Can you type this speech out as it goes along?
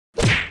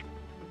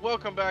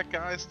welcome back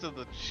guys to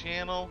the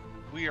channel.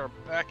 We are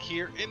back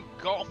here in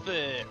Golf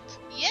It.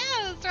 Yeah,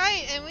 that's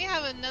right, and we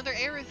have another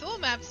Airrathul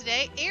map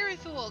today,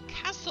 Airrathul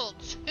Castle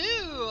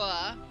 2.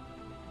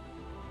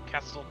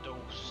 Castle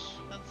Dos.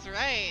 That's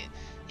right.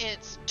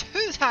 It's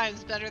 2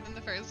 times better than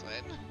the first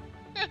one.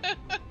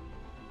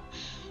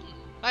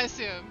 I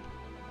assume.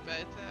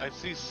 But I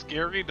see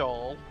scary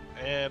doll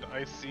and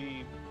I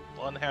see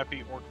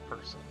unhappy orc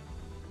person.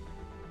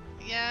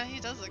 yeah, he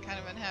does look kind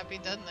of unhappy,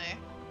 doesn't he?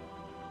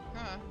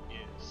 Huh.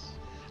 Yes.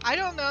 I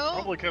don't know.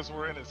 Probably because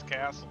we're in his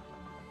castle.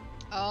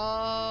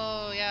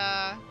 Oh,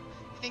 yeah.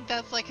 You think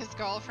that's like his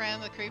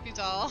girlfriend, the creepy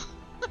doll?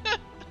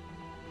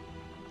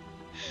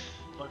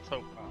 Let's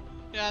hope not.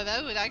 Yeah,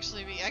 that would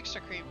actually be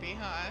extra creepy,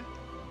 huh?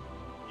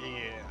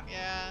 Yeah.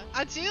 Yeah.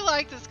 I do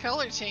like this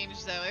color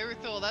change though,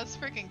 Airrathul, that's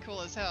freaking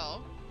cool as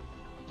hell.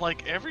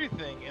 Like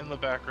everything in the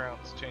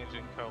background's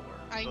changing color.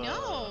 I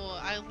know,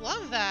 I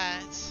love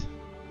that.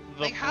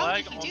 The like, how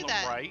flag did he on do the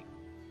that? right.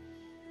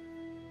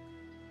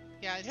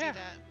 Yeah, I see Yeah.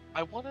 that.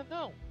 I want to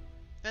know.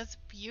 That's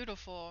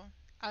beautiful.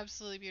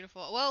 Absolutely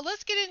beautiful. Well,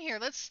 let's get in here.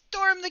 Let's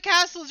storm the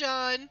castle,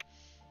 John.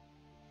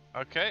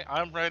 Okay,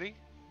 I'm ready.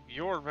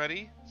 You're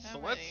ready. So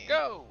I'm let's ready.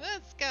 go.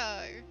 Let's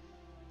go.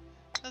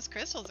 Those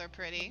crystals are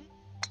pretty.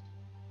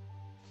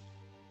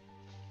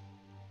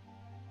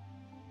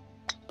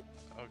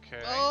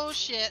 Okay. Oh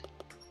shit.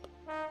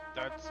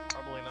 That's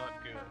probably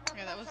not good.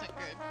 Yeah, that wasn't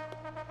good.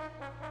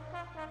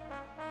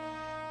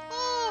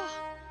 Oh,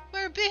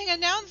 we're being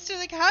announced to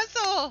the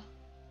castle.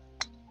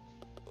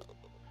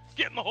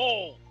 Get in the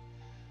hole.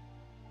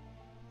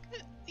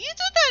 You did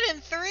that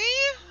in 3?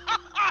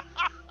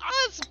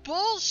 That's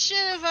bullshit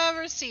if I've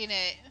ever seen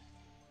it.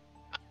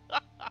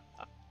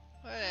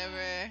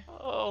 Whatever.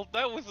 Oh,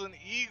 that was an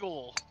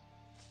eagle.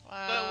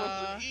 That was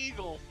Wow. an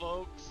eagle,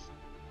 folks.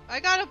 I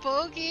got a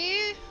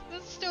bogey.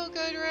 That's still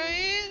good,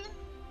 right?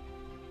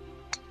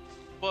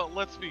 But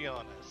let's be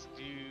honest.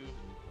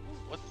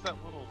 What's that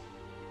little?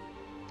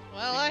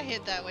 Well, I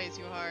hit that way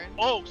too hard.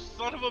 Oh,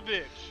 son of a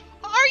bitch!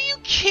 Are you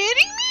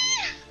kidding me?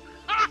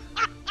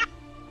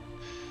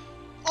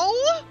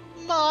 Oh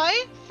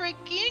my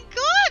freaking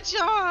god,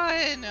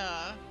 John!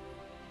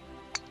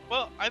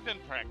 Well, I've been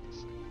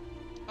practicing.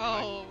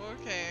 Oh,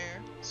 okay.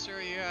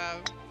 Sure you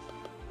have.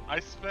 I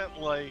spent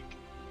like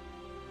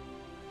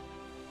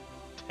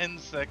 10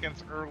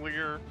 seconds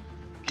earlier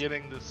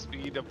getting the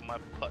speed of my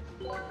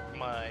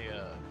my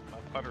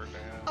putter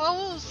down.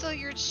 Oh, so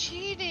you're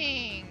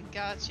cheating.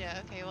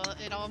 Gotcha. Okay, well,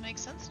 it all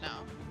makes sense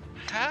now.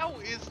 How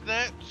is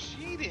that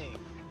cheating?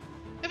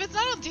 If it's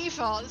not on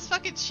default, it's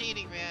fucking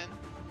cheating, man.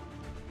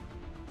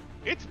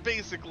 It's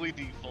basically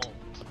default.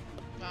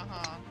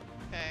 Uh-huh.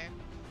 Okay.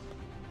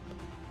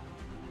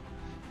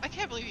 I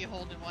can't believe you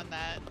Holden won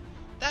that.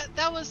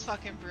 That was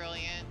fucking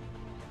brilliant.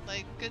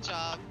 Like, good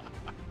job.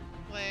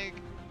 Like,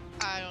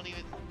 I don't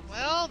even...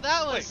 Well,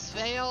 that was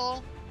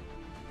fail.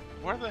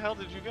 Where the hell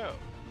did you go?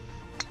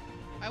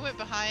 I went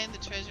behind the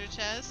treasure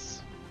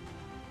chest.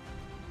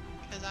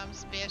 Because I'm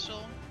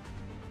special.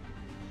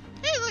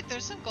 Hey, look,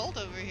 there's some gold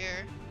over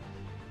here.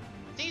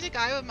 Think the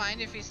guy would mind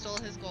if he stole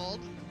his gold?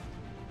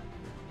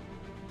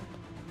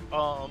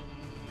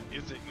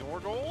 Is it your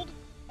gold?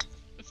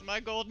 It's my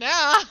gold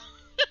now!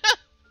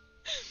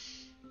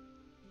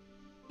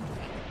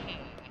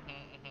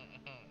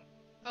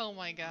 Oh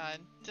my god.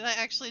 Did I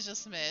actually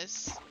just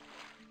miss?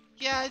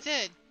 Yeah, I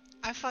did.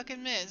 I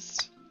fucking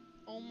missed.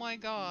 Oh my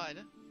god.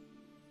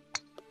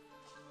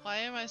 Why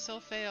am I so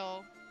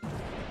fail?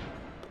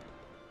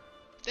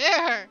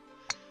 There!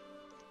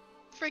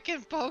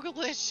 Freaking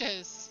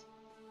bogalicious.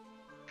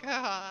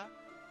 God.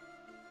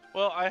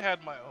 Well, I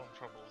had my own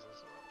troubles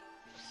as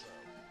well, so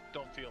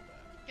don't feel bad.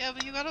 Yeah,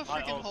 but you got a I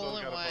freaking also hole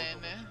in got a one,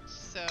 bogalicious.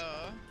 so...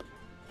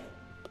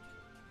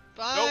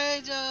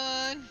 Bye,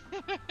 John!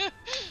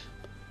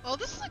 Oh,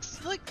 this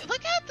looks like,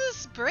 look at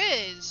this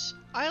bridge!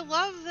 I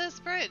love this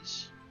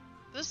bridge.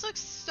 This looks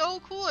so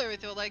cool,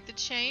 Airrathul. Like, the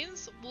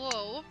chains,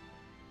 whoa.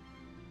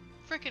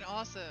 Freaking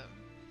awesome.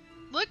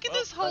 Look at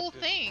this whole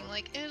thing,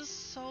 like, it is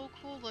so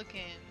cool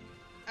looking.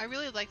 I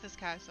really like this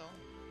castle.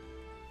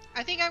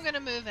 I think I'm gonna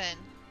move in.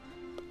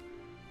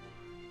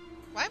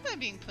 Why am I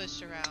being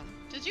pushed around?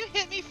 Did you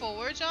hit me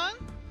forward, John?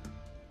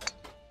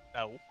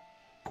 No.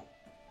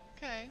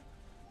 Okay.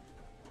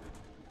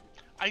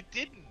 I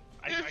didn't.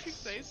 I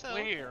say so.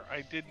 swear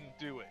I didn't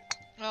do it.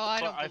 Oh, I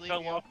don't But believe I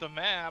fell you. off the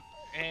map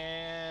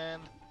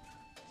and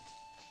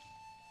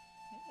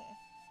Oh.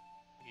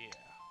 yeah.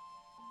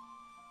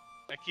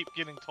 I keep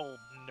getting told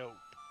nope.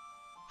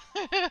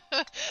 Don't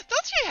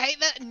you hate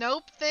that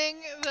nope thing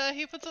that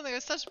he puts on there?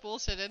 It's such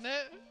bullshit, isn't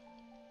it?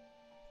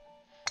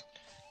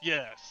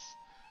 Yes.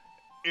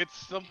 It's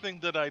something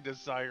that I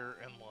desire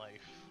in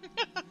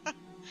life.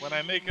 When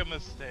I make a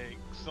mistake,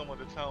 someone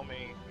to tell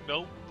me,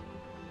 nope.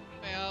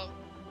 Well,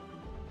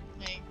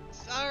 like,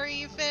 sorry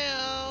you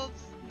failed.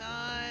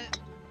 Not.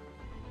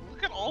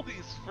 Look at all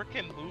these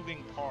frickin'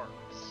 moving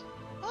parts.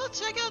 Oh,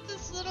 check out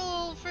this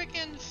little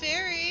freaking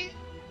fairy.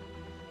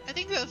 I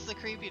think that's the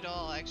creepy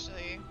doll,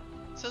 actually.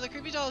 So the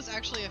creepy doll is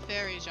actually a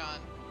fairy, John.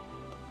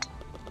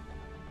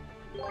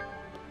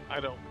 I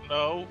don't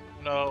know.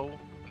 No.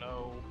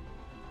 No.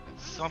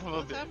 Son of a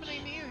What's bitch.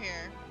 happening to you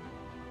here?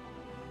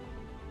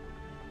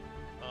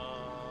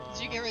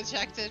 Did you Uh, get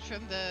rejected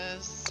from the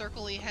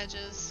circly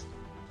hedges?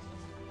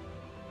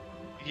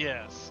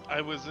 Yes,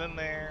 I was in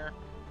there,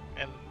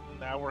 and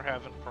now we're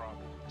having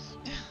problems.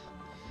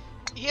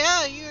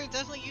 Yeah, you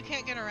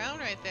can't get around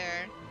right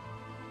there.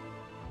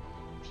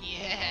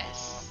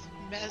 Yes.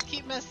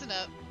 Keep messing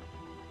up.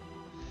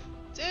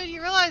 Dude,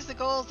 you realize the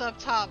goal's up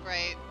top,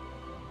 right?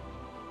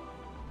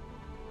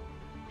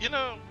 You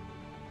know,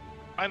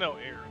 I know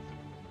Airrathul.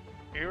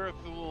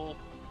 Airrathul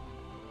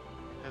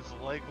has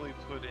likely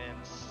put in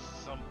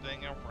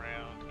something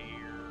around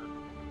here.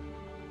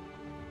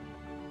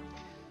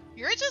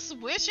 You're just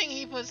wishing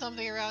he put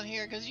something around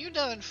here because you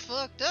done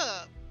fucked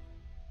up.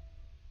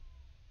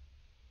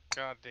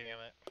 God damn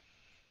it.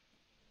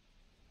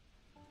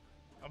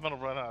 I'm gonna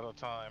run out of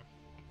time.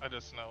 I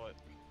just know it.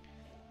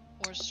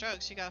 4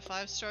 strokes. You got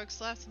 5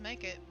 strokes left to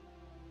make it.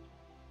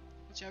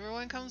 Whichever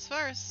one comes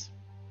first.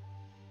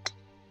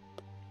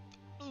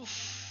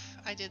 Oof.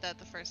 I did that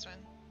the first one.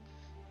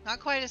 Not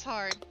quite as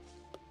hard.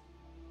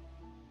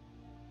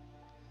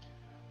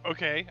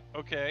 Okay,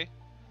 okay.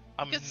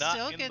 I'm You could not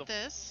still in get the...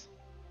 this.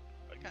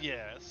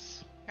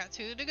 Yes. Got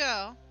 2 to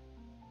go.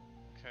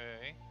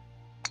 Okay.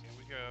 Here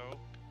we go.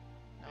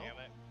 Nope. Damn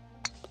it.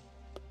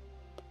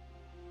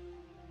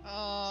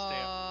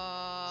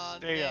 Oh,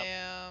 Stay up.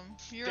 damn.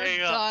 You're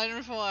Stay up.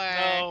 done for.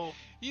 No.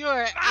 You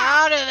are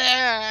out of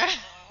there.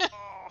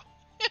 Oh.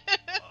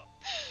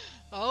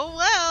 Oh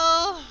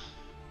well.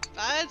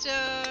 Bye,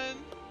 Joan.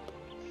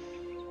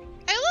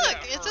 Hey,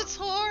 look, That it's hurt. a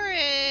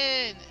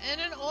Tauren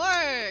and an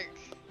orc.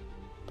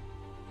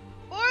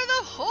 Or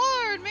the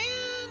Horde,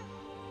 man.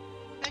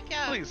 Heck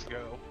yeah. Please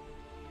go.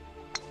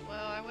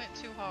 Well, I went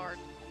too hard.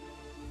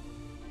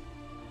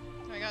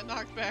 I got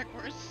knocked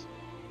backwards.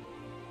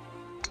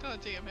 God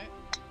damn it.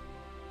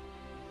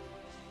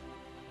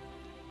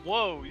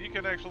 Whoa, you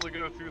can actually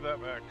go through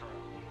that backdrop.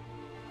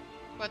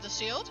 What, the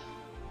shield?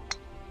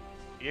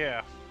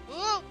 Yeah.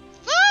 Oh,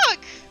 fuck!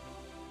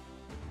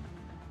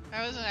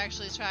 I wasn't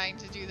actually trying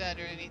to do that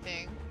or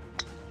anything.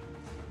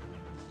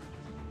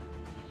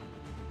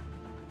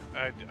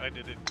 I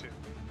did it too.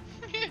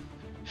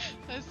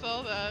 I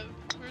saw that.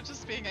 We're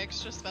just being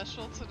extra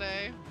special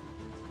today.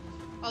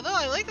 Although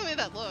I like the way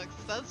that looks.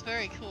 That's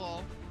very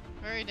cool.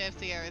 Very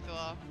nifty,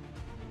 Airrathul.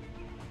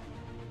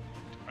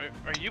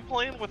 Are you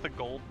playing with a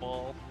gold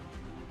ball?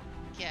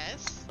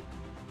 Yes.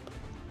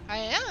 I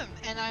am.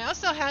 And I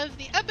also have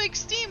the epic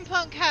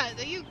steampunk hat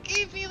that you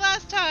gave me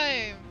last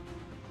time.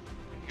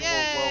 You Yay!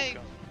 are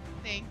welcome.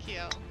 Thank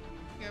you.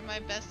 You're my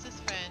bestest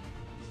friend.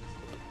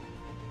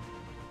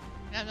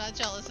 And I'm not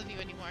jealous of you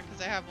anymore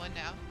because I have one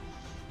now.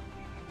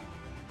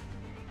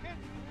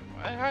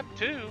 I had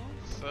two,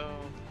 so...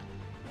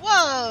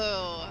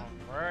 Whoa!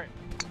 Alright.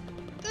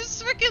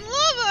 There's freaking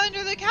lava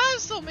under the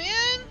castle,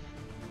 man!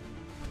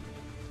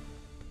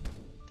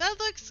 That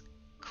looks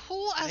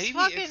cool as Maybe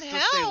fucking it's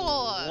just hell!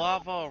 a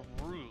lava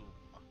room.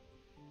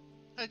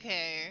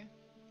 Okay.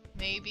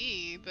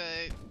 Maybe,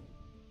 but...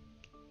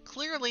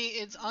 Clearly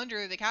it's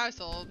under the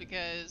castle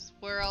because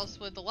where else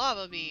would the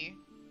lava be?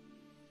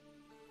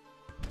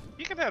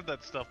 You can have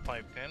that stuff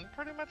piped in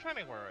pretty much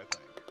anywhere, I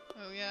think.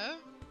 Oh yeah?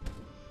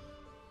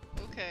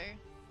 Okay.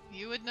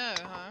 You would know,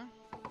 huh?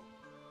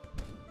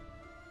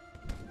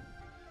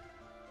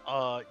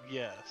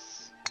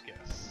 Yes.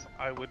 Yes,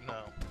 I would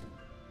know.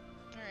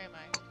 Or am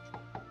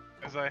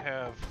I? As I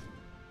have...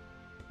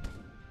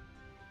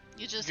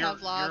 You just You're-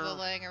 have lava you're-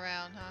 laying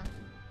around, huh?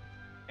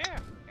 Yeah.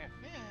 Yeah.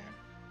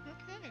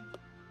 Okay.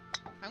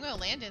 I'm gonna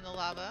land in the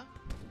lava.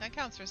 That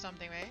counts for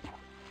something, right?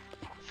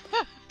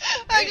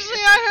 Actually,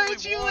 it's I heard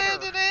actually you water.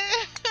 landed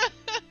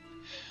it!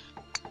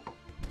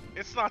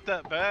 It's not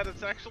that bad,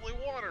 it's actually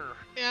water.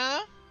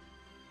 Yeah?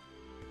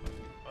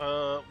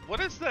 What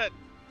is that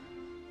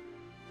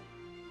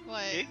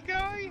What? pig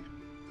guy?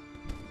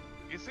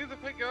 You see the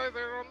pig guy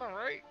there on the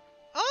right?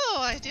 Oh,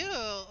 I do!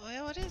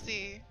 Wait, what is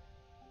he?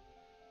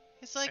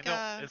 He's like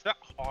Is that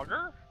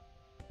Hogger?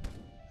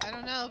 I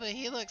don't know, but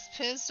he looks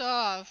pissed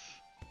off.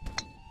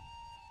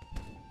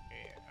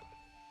 Yeah.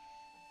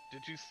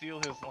 Did you steal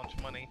his lunch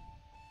money?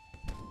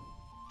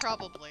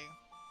 Probably.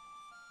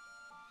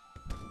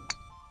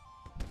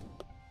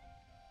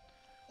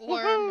 Or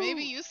Woohoo!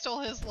 maybe you stole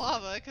his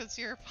lava because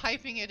you're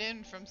piping it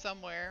in from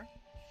somewhere.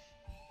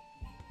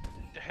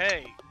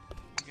 Hey,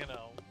 you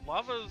know,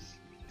 lava's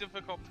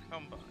difficult to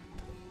come by.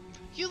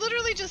 You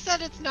literally just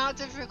said it's not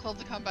difficult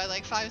to come by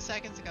like 5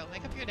 seconds ago.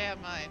 Make up your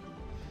damn mind.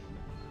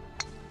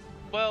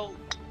 Well,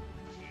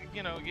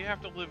 you know, you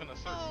have to live in a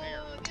certain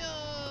area.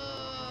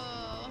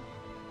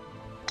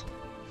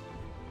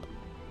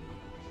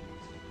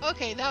 No.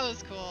 Okay, that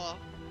was cool.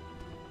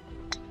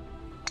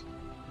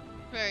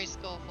 Very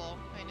skillful,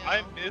 I know.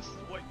 I missed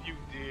what you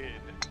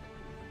did.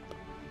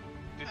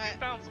 Did I- you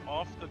bounce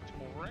off the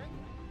torrent?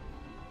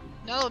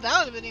 No, that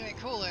would have been even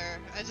cooler.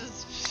 I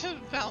just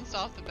bounced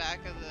off the back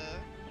of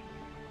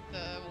the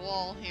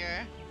wall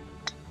here.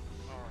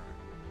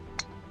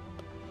 Alright.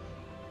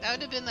 That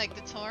would have been like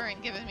the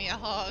torrent giving me a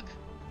hug.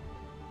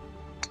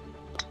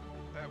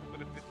 That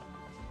would have been.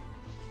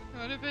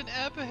 That would have been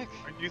epic.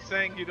 Are you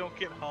saying you don't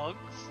get hugs?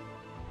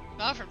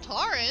 Not from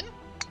Taran.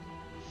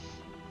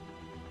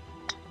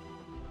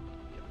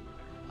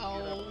 Get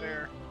up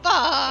there. Fuck!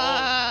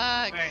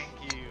 Oh,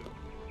 thank you.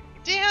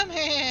 Damn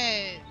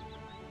it!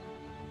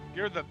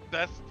 You're the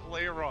best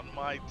player on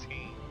my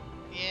team.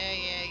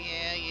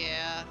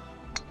 Yeah.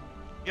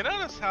 You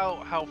notice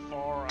how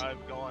far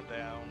I've gone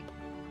down?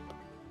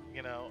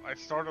 You know, I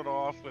started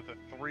off with a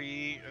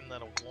 3 and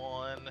then a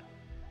 1,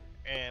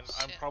 and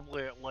I'm Shit.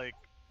 probably at like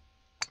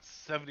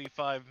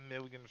 75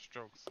 million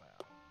strokes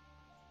now.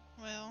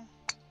 Well,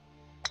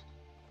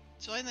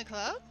 join the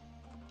club?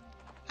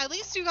 At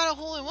least you got a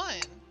hole in one.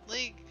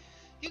 Like,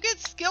 you get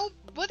skill,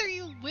 whether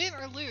you win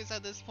or lose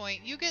at this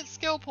point, you get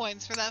skill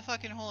points for that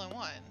fucking hole in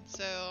one.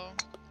 So,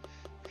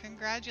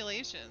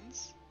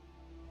 congratulations.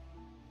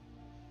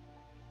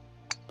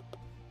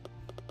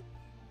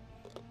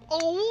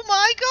 Oh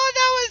my god,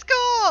 that was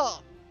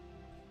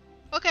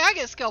cool! Okay, I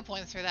get skill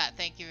points for that,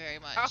 thank you very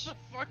much. How the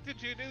fuck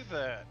did you do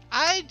that?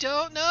 I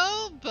don't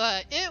know,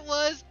 but it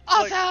was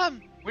awesome!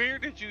 Like, where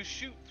did you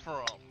shoot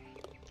from?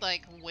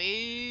 Like,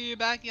 way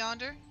back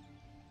yonder.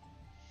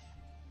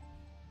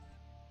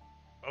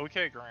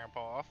 Okay,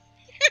 Grandpa.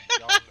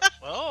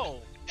 Oh!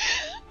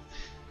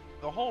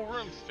 The whole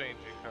room's changing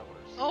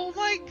colors. Oh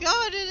my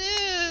god, it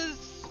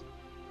is!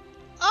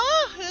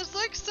 Oh, this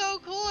looks so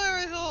cool,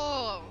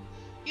 Airrathul!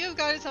 You've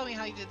got to tell me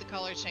how you did the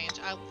color change.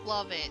 I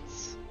love it.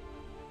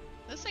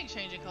 This thing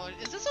changing colors.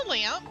 Is this a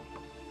lamp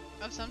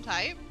of some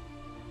type?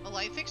 A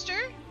light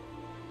fixture?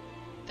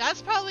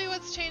 That's probably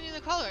what's changing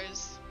the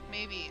colors.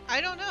 Maybe.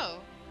 I don't know.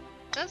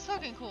 That's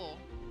fucking cool.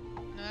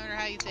 No matter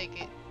how you take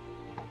it.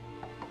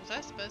 Was I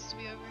supposed to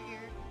be over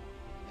here?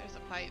 There's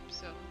a pipe,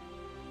 so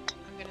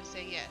I'm gonna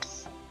say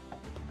yes.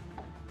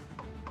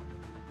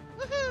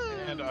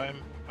 Woohoo! And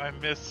I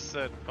missed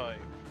said pipe.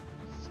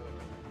 So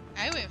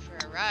I went for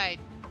a ride.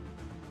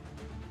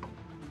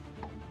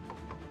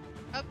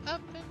 Up,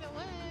 up, and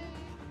away.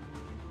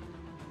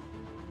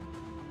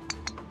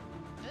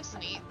 That's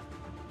neat.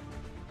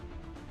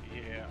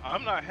 yeah,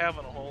 I'm not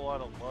having a whole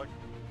lot of luck.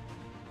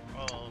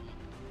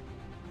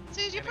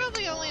 Dude, you're anymore.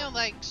 probably only on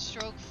like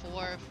stroke 4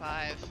 or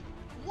 5.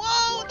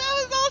 Whoa, that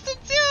was awesome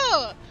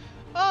too!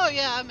 Oh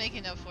yeah, I'm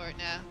making up for it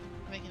now.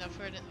 I'm making up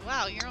for it.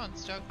 Wow, you're on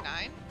stroke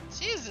 9?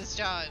 Jesus,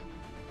 John.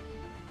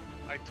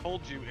 I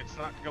told you it's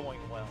not going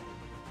well.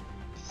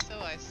 So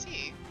I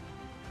see.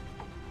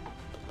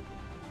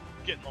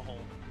 Get in the hole.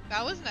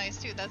 That was nice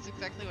too. That's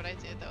exactly what I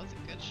did. That was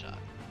a good shot.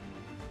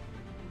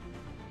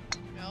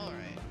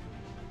 Alright.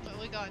 What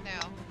we got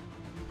now?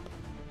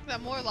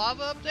 Got more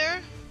lava up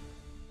there?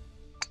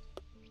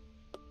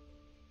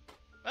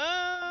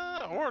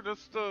 Or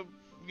just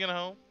you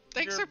know.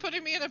 Thanks for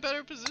putting me in a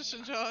better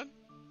position, John.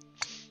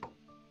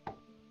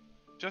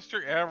 Just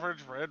your average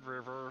Red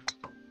River,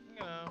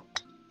 you know.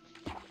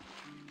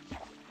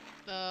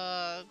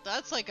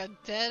 That's like a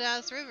dead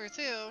ass river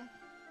too.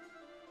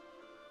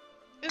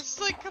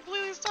 It's like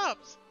completely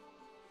stopped.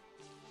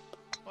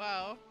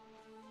 Wow.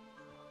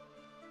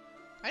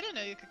 I didn't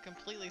know you could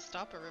completely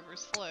stop a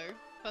river's flow.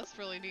 That's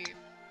really neat.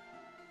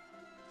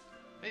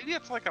 Maybe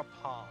it's like a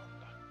pond.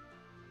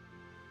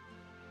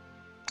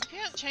 You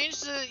can't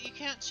change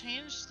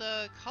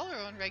the color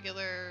on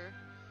regular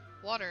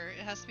water.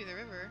 It has to be the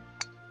river.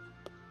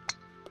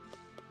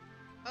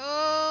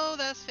 Oh,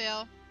 that's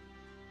fail.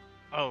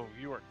 Oh,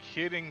 you are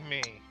kidding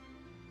me.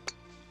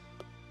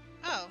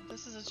 Oh,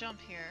 this is a jump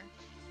here.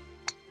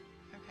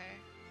 Okay.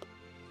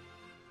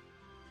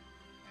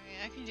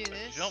 Alright, I can do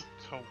this. Jump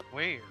to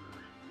where?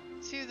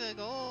 To the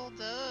goal,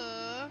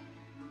 duh.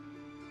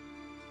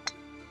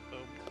 Oh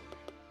boy.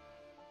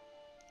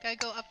 Gotta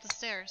go up the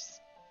stairs.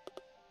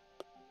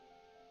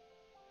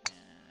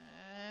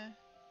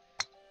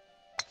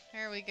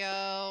 There we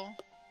go.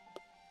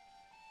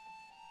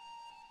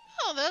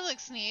 Oh, that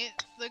looks neat.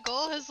 The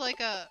goal has like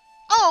a...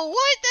 Oh,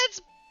 what?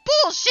 That's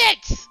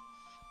bullshit!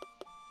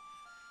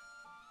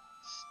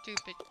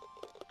 Stupid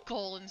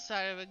goal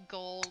inside of a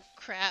goal.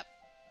 Crap.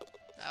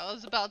 I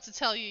was about to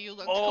tell you you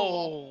looked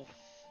cool.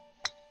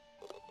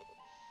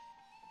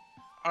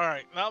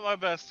 Alright, not my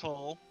best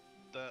hole.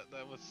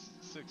 That was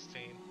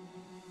 16.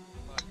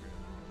 Not good.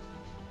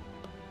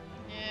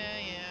 Yeah.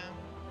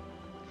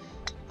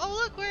 Oh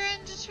look, we're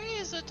in the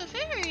trees with the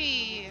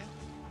fairy!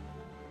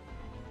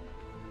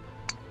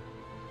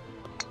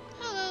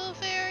 Hello,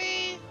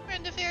 fairy! We're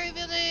in the fairy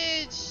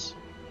village!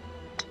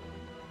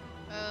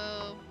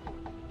 Oh.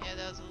 Yeah,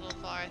 that was a little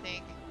far, I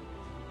think.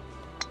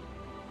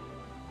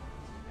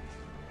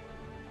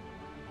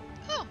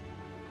 Oh!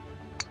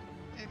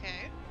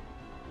 Okay.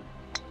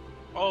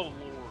 Oh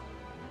lord.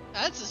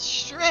 That's a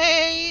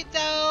straight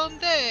down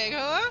thing,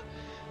 huh?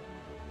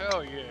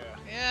 Hell yeah.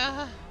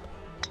 Yeah.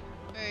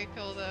 Very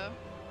cool, though.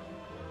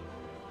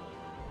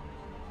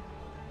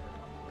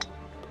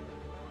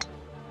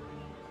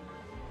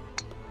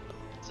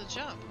 It's a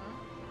jump,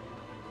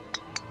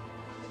 huh?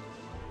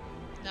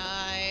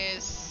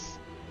 Nice.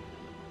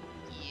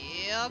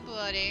 Yeah,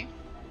 buddy.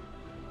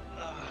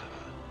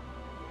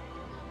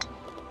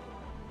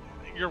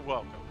 You're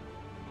welcome.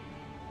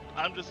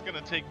 I'm just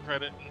gonna take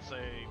credit and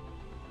say,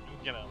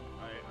 you know,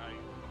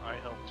 I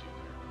helped you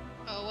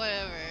there. Oh,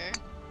 whatever.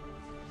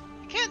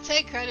 You can't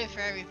take credit for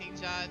everything,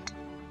 John.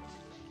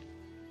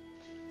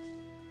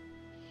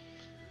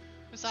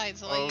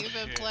 Besides, like, Oh you've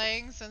been shit.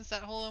 playing since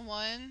that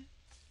hole-in-one.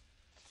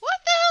 What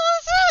the hell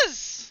is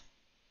this?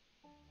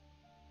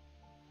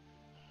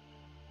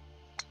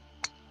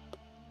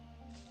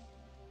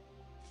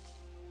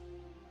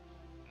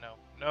 No.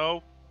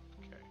 No.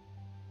 Okay.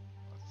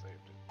 I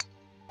saved it.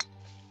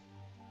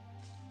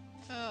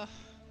 Ugh.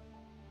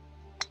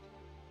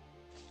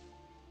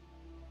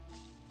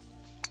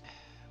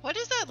 What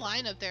does that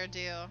line up there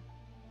do?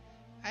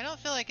 I don't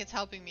feel like it's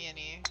helping me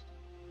any.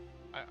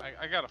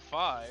 I got a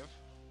 5.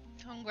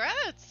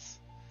 Congrats!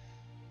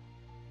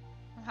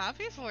 I'm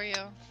happy for you.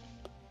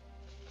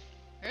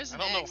 There's I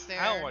an don't know X there.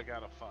 how I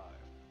got a 5.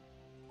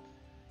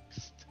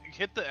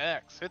 Hit the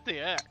X. Hit the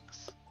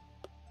X.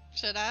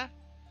 Should I?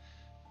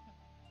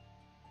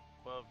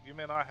 Well, you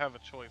may not have a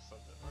choice of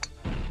it right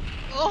now.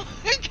 Oh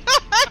my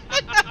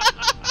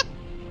god!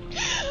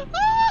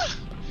 Ah!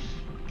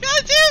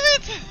 God damn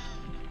it!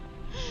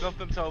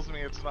 Something tells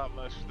me it's not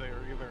much there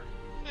either.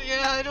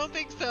 Yeah, I don't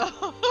think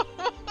so.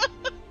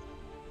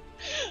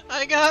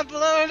 I got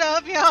blown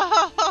up,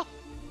 y'all!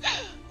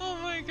 Oh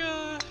my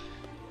god.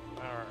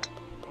 Alright.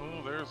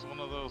 Oh, there's one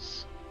of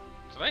those.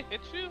 Did I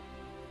hit you?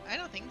 I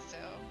don't think so.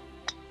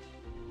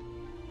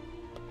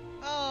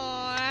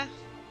 Oh.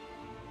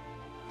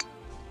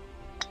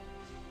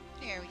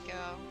 There we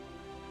go.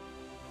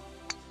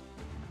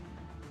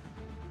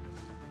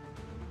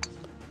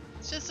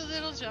 It's just a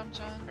little jump,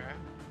 John. Okay.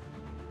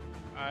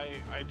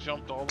 I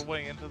jumped all the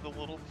way into the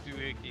little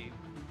doohickey,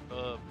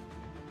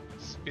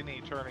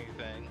 spinny turny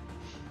thing.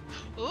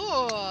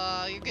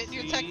 Ooh, you're getting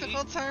your See?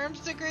 technical terms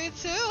degree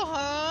too,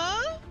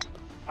 huh?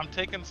 I'm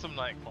taking some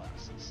night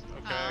classes,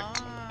 okay?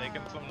 Ah. I'm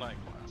taking some night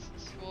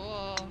classes.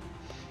 Cool.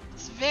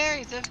 It's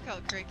very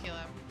difficult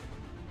curriculum.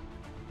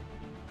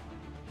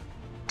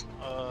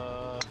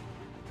 Uh,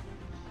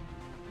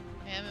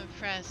 I am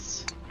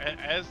impressed.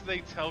 as they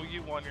tell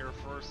you on your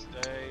first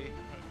day,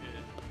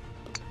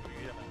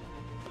 you know,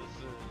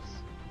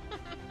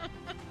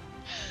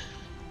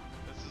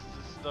 this is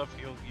the stuff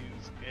you'll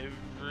use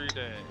every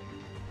day.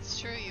 It's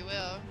true, you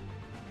will.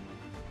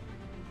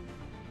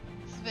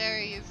 It's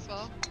very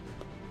useful.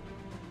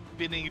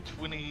 Spinny,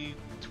 twinny,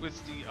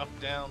 twisty, up,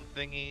 down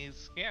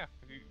thingies. Yeah,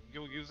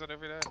 you'll use it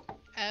every day.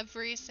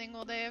 Every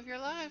single day of your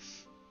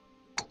life.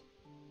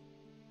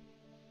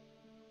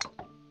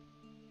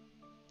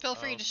 Feel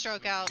free to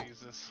stroke sweet out.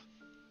 Jesus.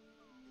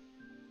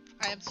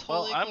 I am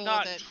totally Well, I'm cool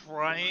not with it.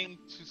 trying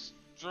to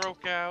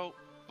stroke out,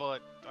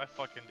 but I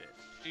fucking did.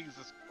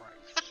 Jesus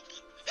Christ.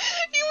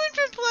 You went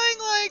from playing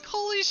like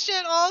holy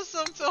shit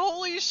awesome to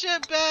holy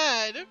shit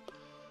bad.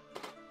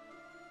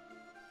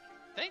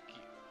 Thank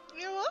you.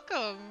 You're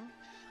welcome.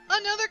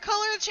 Another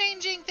color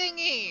changing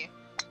thingy.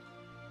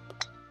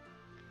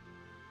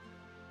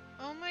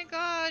 Oh my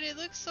god, it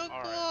looks so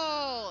All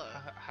cool.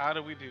 How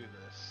do we do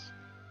this?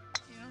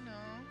 I don't know.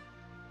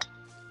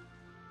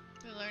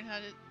 We learn how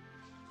to.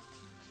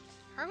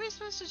 How are we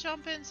supposed to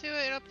jump into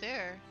it up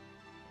there?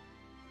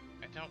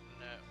 I don't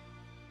know.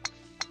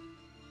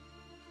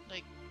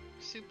 Like,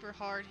 super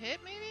hard hit,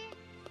 maybe?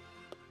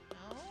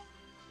 No?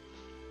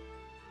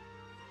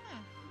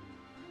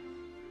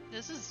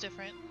 This is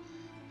different.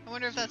 I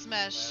wonder if that's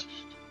mesh.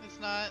 It's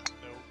not.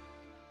 Nope.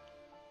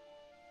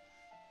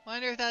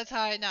 Wonder if that's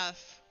high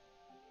enough.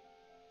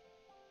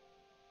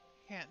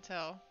 Can't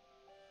tell.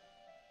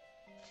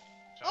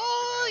 John,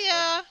 Oh, can I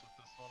have yeah. problems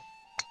with this one?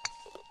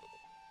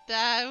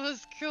 That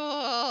was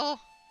cool.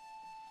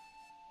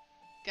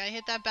 Gotta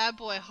hit that bad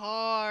boy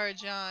hard,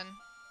 John.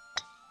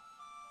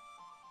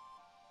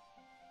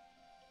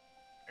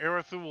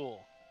 Airrathul,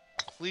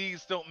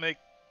 please don't make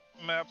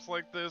maps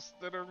like this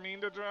that are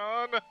mean to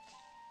John.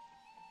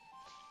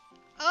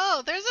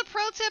 Oh, there's a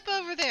pro tip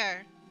over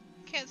there.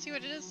 Can't see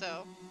what it is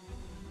though.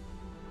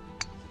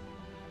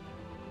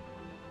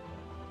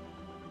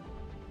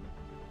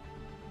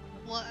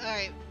 Well,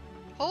 alright.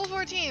 Hole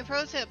 14,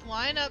 pro tip.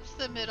 Line up to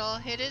the middle,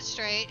 hit it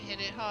straight, hit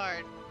it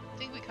hard. I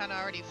think we kind of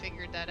already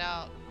figured that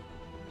out.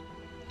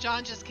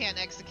 John just can't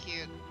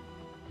execute.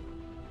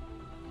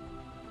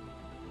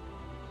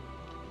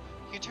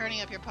 You're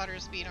turning up your putter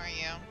speed, aren't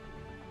you?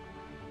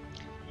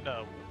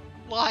 No.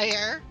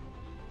 Liar.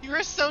 You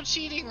are so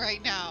cheating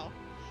right now.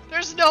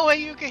 There's no way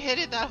you could hit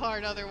it that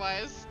hard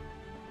otherwise.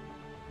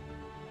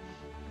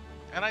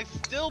 And I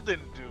still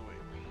didn't do it.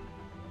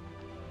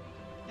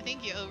 I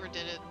think you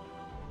overdid it.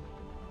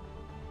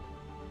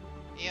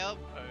 Yep.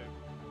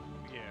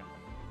 Yeah,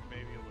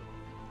 maybe a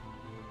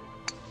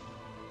little.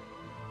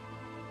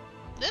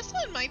 This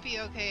one might be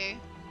okay.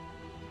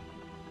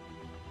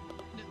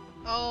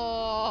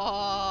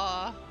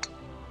 Oh.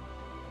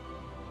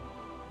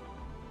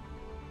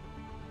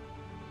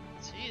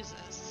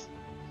 Jesus.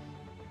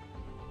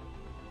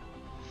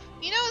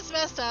 You know what's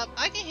messed up?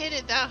 I can hit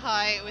it that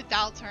high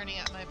without turning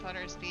up my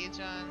putter speed,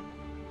 John.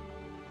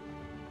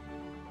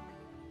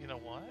 You know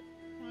what?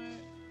 What?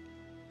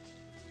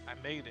 I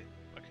made it,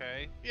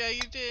 okay? Yeah,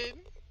 you did.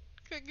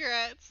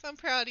 Congrats. I'm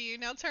proud of you.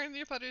 Now turn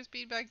your putter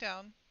speed back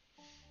down.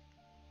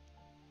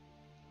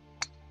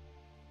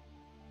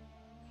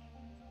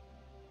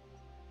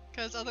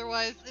 Because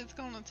otherwise it's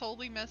going to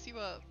totally mess you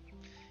up.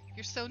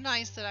 You're so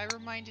nice that I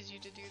reminded you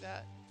to do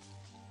that.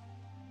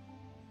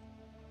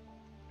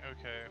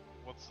 Okay,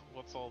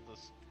 what's all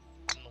this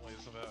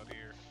noise about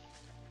here?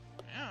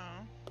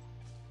 Yeah.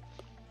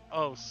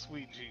 Oh,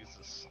 sweet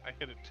Jesus. I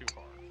hit it too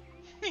hard.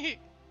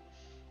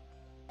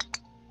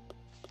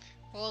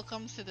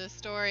 Welcome to the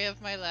story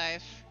of my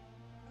life.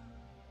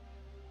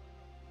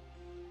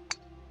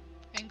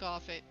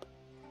 Engulf it.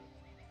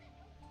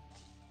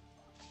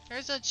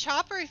 There's a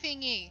chopper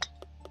thingy!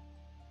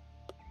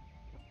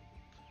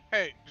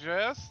 Hey,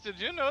 Jess,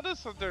 did you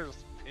notice that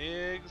there's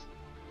pigs?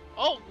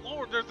 Oh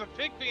lord, there's a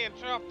pig being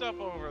chopped up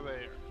over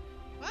there.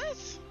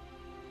 What?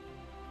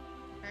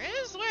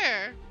 There is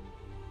where?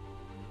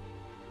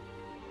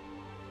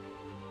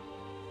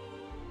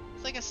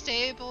 It's like a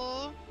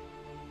stable.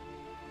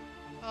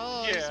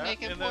 Oh, he's Yeah,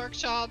 making and pork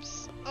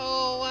chops.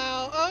 Oh,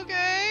 wow.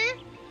 Okay.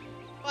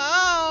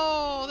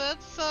 Wow,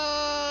 that's,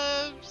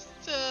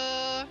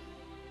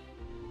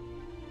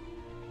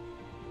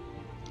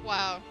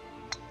 wow.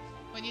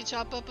 When you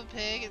chop up a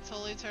pig, it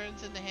totally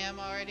turns into ham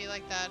already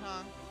like that,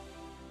 huh?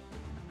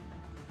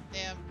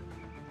 Damn.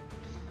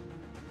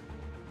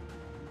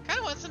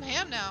 Kinda want some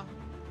ham now.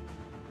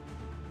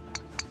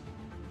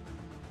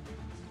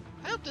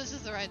 I hope this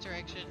is the right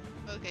direction.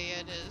 Okay, yeah,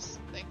 it is.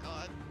 Thank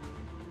God.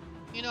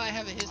 You know I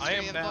have a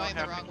history of going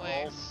the wrong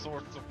way. All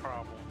sorts of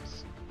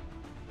problems.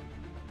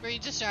 Were you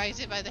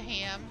distracted by the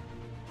ham?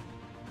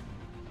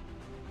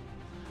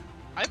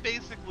 I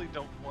basically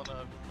don't want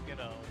to, you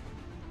know,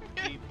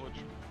 be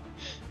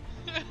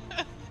butchered.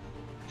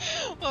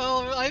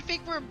 Well, I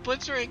think we're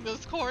butchering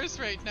this course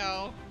right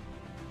now.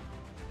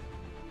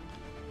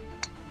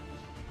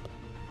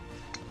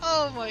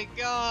 Oh my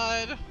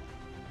god.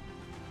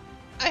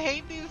 I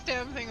hate these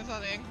damn things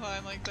on the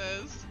incline like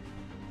this.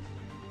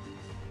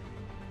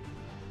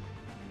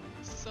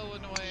 So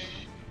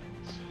annoying.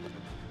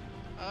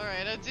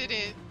 Alright, I did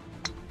it.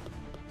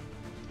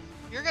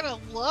 You're gonna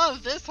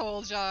love this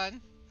hole, John.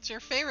 It's your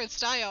favorite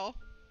style.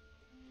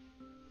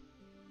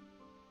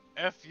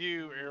 F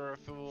you,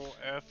 Airrathul,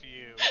 F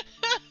you.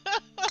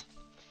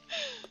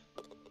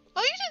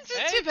 Oh, you didn't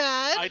do too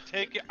bad. I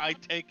take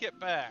it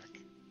back.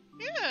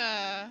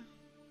 Yeah.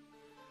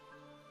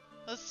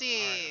 Let's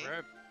see.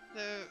 Alright,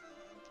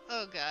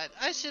 Oh god,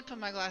 I should put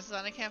my glasses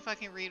on. I can't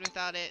fucking read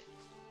without it.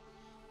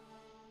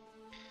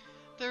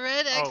 The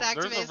red X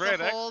activates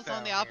the holes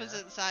on the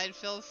opposite side.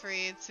 Feel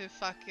free to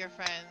fuck your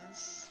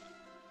friends.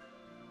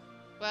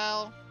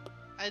 Well,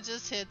 I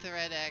just hit the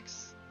red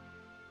X.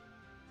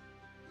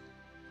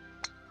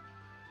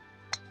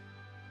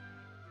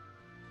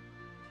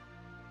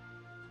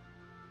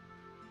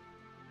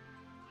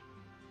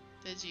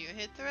 Did you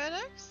hit the red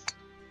X?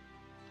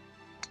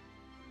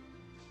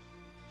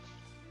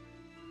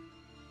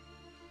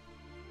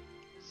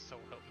 So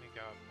help me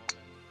God,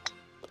 woman.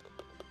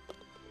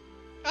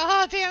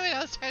 Oh damn it,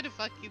 I was trying to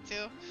fuck you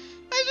too.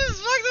 I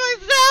just fucked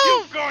myself!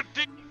 You got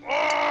it!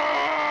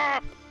 Oh!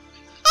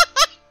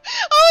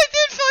 Oh, I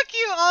did fuck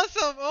you!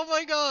 Awesome! Oh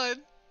my god.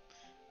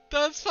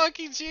 That's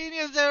fucking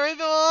genius,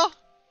 Airrathul!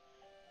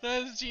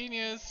 That's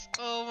genius.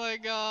 Oh my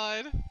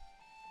god.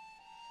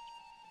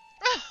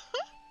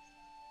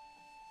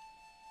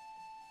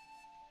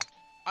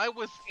 I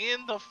was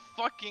in the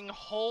fucking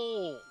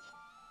hole!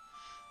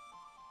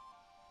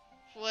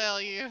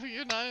 Well,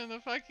 you're not in the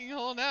fucking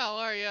hole now,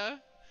 are ya?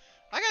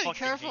 I gotta be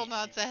careful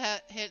not to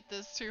hit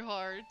this too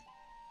hard.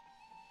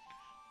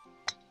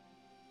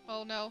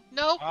 Oh no.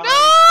 No!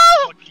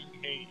 I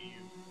fucking hate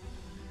you.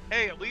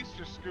 Hey, at least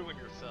you're screwing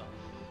yourself.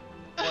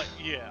 But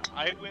yeah,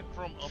 I went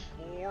from a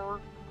 4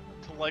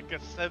 to like a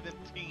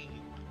 17.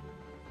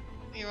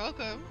 You're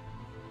welcome.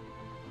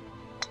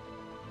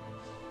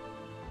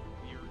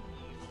 You're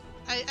evil.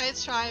 I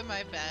try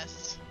my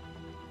best.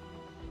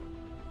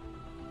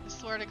 I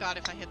swear to God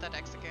if I hit that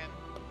X again.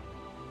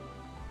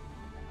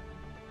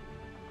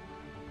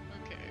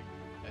 Okay.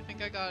 I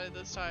think I got it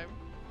this time.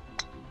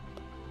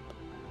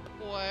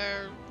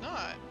 Or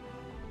not.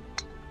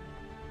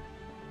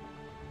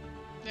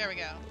 There we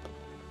go.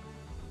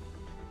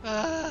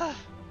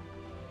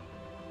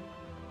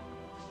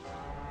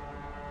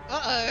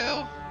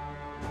 Uh-oh.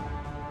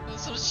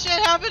 There's some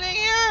shit happening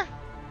here!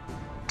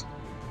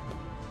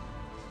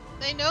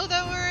 They know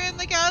that we're in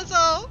the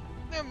castle!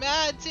 They're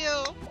mad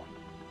too!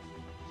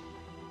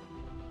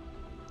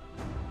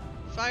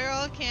 Fire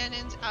all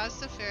cannons, ask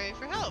the fairy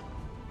for help.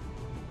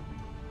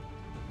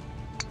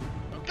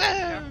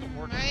 Okay,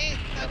 Boom! Right?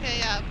 Okay,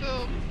 yeah,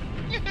 boom.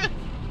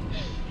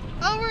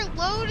 Oh, we're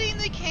loading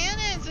the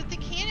cannons with the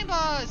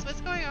cannonballs!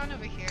 What's going on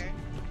over here?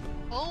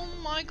 Oh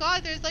my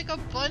god, there's like a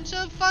bunch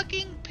of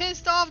fucking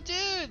pissed off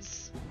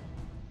dudes!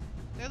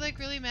 They're like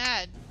really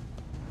mad.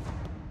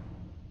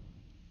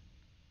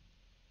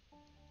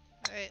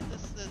 Alright,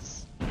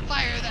 let's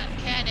fire that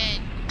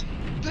cannon!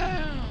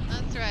 Boom!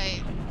 That's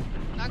right.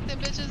 Knock them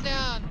bitches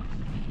down.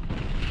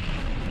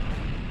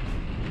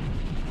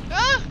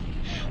 Ah!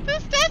 The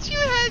statue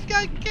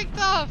got kicked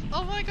off.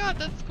 Oh my god,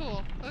 that's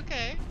cool.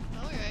 Okay,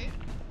 alright.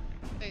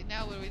 Wait,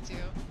 now what do we do?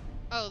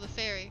 Oh, the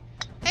fairy.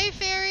 Hey,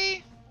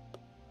 fairy!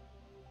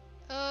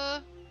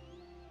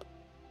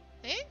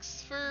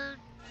 Thanks for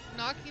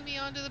knocking me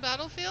onto the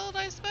battlefield,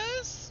 I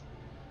suppose?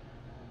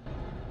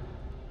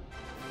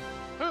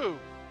 Who?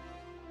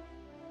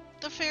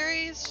 The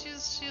fairies,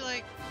 she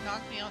like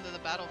knocked me onto the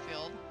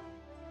battlefield.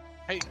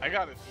 Hey, I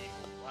got an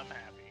eagle. I'm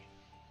happy.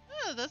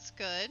 Oh, that's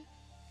good.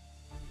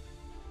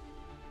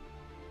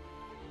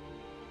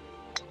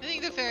 I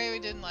think the fairy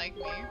didn't like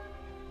me.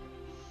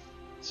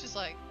 She's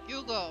like,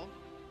 you go.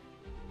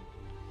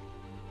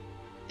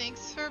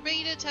 Thanks for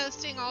beta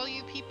testing, all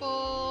you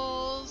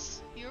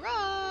peoples. You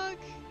rock.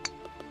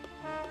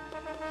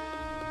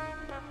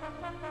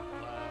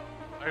 Wow.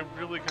 I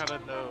really gotta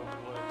know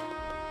what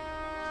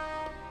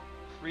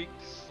Creek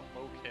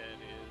Smokehead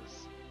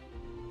is.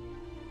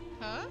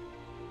 Huh?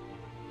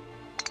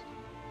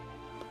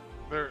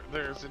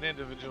 There's an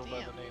individual by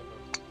Damn. the name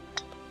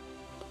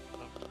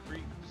of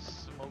Creek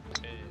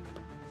Smokehead.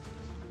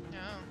 No.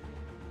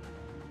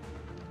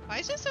 Why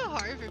is it so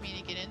hard for me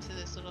to get into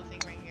this little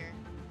thing right here?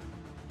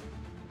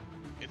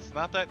 It's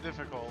not that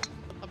difficult.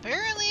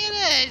 Apparently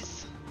it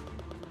is!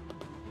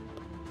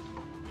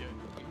 You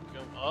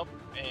go up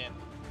and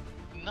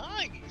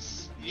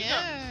nice. You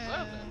Yeah,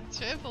 got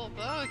 7. triple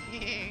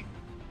bogey.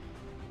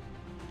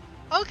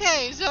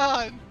 Okay,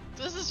 John.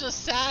 This is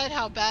just sad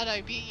how bad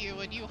I beat you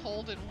when you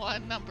hold and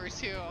won number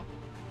 2.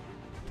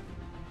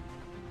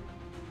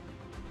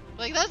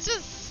 Like, that's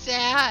just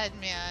sad,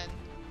 man.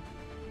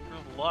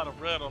 There's a lot of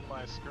red on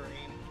my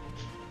screen.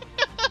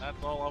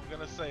 That's all I'm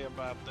gonna say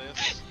about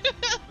this.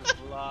 There's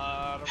a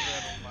lot of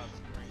red on my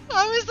screen.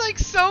 I was like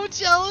so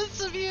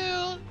jealous of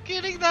you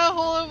getting that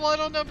hole in one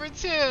on number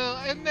 2,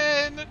 and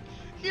then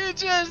you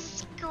just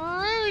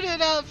screwed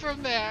it up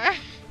from there.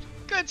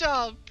 Good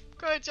job.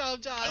 Good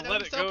job, John. I let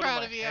I'm it so go proud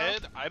to of my you.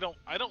 head. I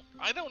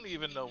don't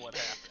even know what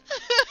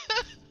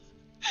happened.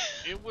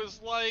 It was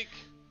like,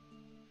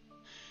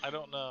 I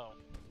don't know.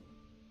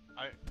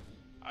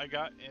 I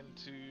got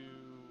into,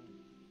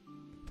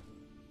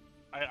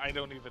 I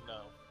don't even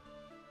know.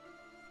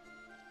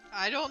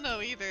 I don't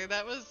know either.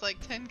 That was like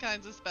 10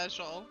 kinds of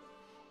special.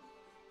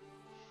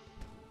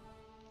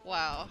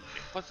 Wow.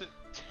 It wasn't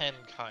 10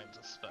 kinds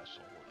of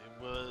special.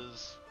 It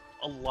was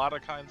a lot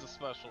of kinds of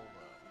special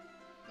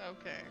though.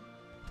 Okay.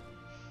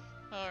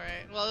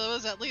 Alright. Well, it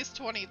was at least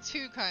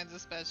 22 kinds of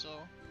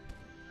special.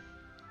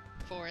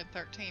 4 and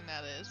 13,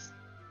 that is.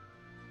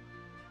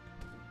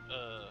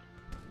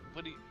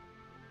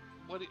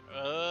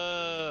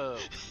 Oh.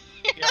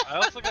 Yeah, I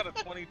also got a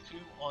 22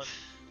 on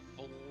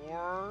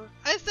 4.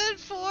 I said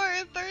 4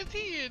 and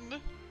 13!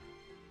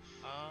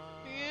 Uh,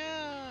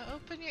 Yeah,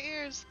 open your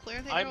ears,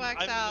 clear the I'm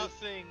earwax out.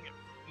 missing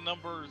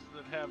numbers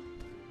that have,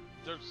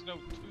 there's no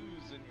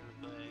 2s in your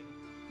thing,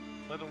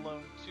 let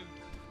alone 2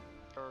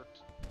 are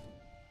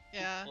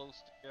Yeah,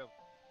 close together.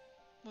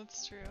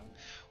 that's true.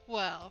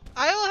 Well,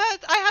 I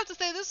have to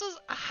say this was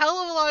a hell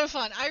of a lot of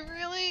fun. I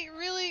really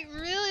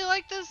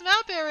like this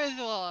map,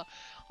 Airrathul.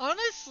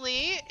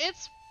 Honestly,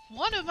 it's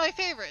one of my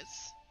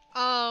favorites.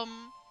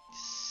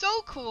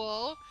 So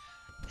cool,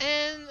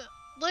 and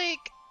like,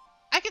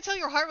 I could tell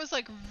your heart was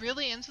like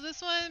really into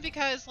this one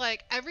because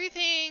like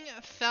everything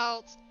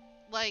felt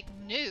like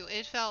new.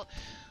 It felt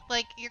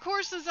like your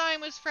course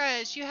design was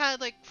fresh. You had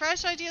like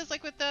fresh ideas,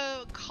 like with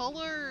the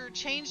color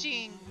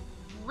changing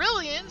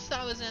brilliance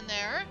that was in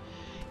there.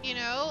 You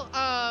know,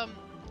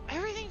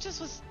 everything just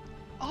was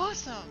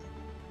awesome.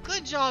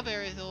 Good job,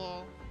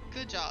 Airrathul.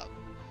 Good job.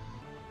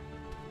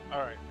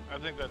 Alright, I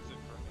think that's it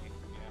for me.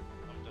 Yeah,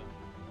 I'm done.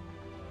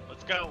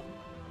 Let's go!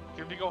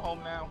 Can we go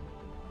home now?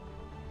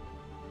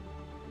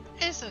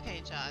 It's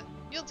okay, John.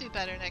 You'll do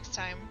better next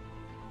time.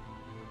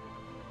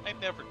 I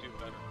never do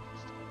better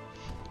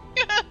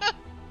next time.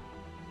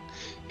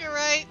 You're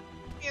right.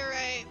 You're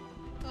right.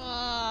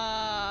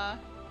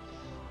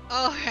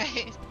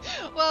 Alright.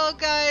 Well,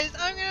 guys,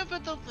 I'm gonna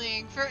put the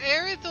link for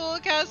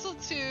Airrathul Castle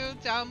 2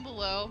 down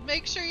below.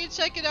 Make sure you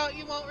check it out.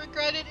 You won't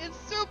regret it. It's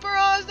super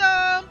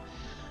awesome!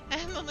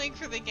 And the link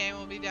for the game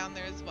will be down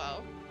there as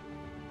well.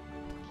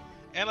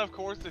 And of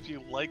course, if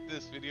you liked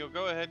this video,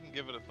 go ahead and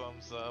give it a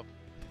thumbs up.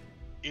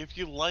 If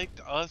you liked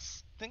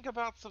us, think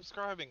about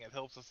subscribing. It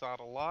helps us out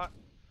a lot.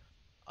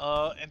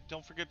 And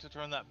don't forget to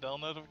turn that bell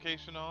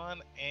notification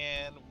on.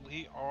 And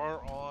we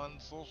are on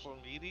social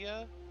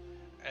media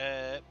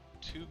at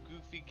 2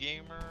 Goofy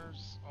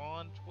Gamers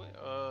on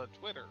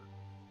Twitter.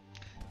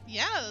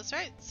 Yeah, that's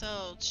right.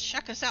 So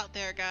check us out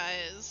there,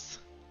 guys.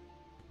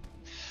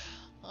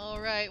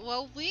 Alright,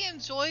 well, we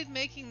enjoyed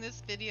making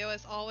this video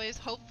as always.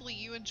 Hopefully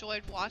you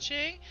enjoyed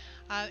watching.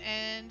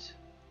 And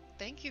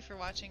thank you for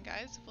watching,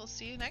 guys. We'll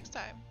see you next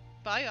time.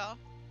 Bye, y'all.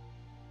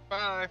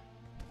 Bye!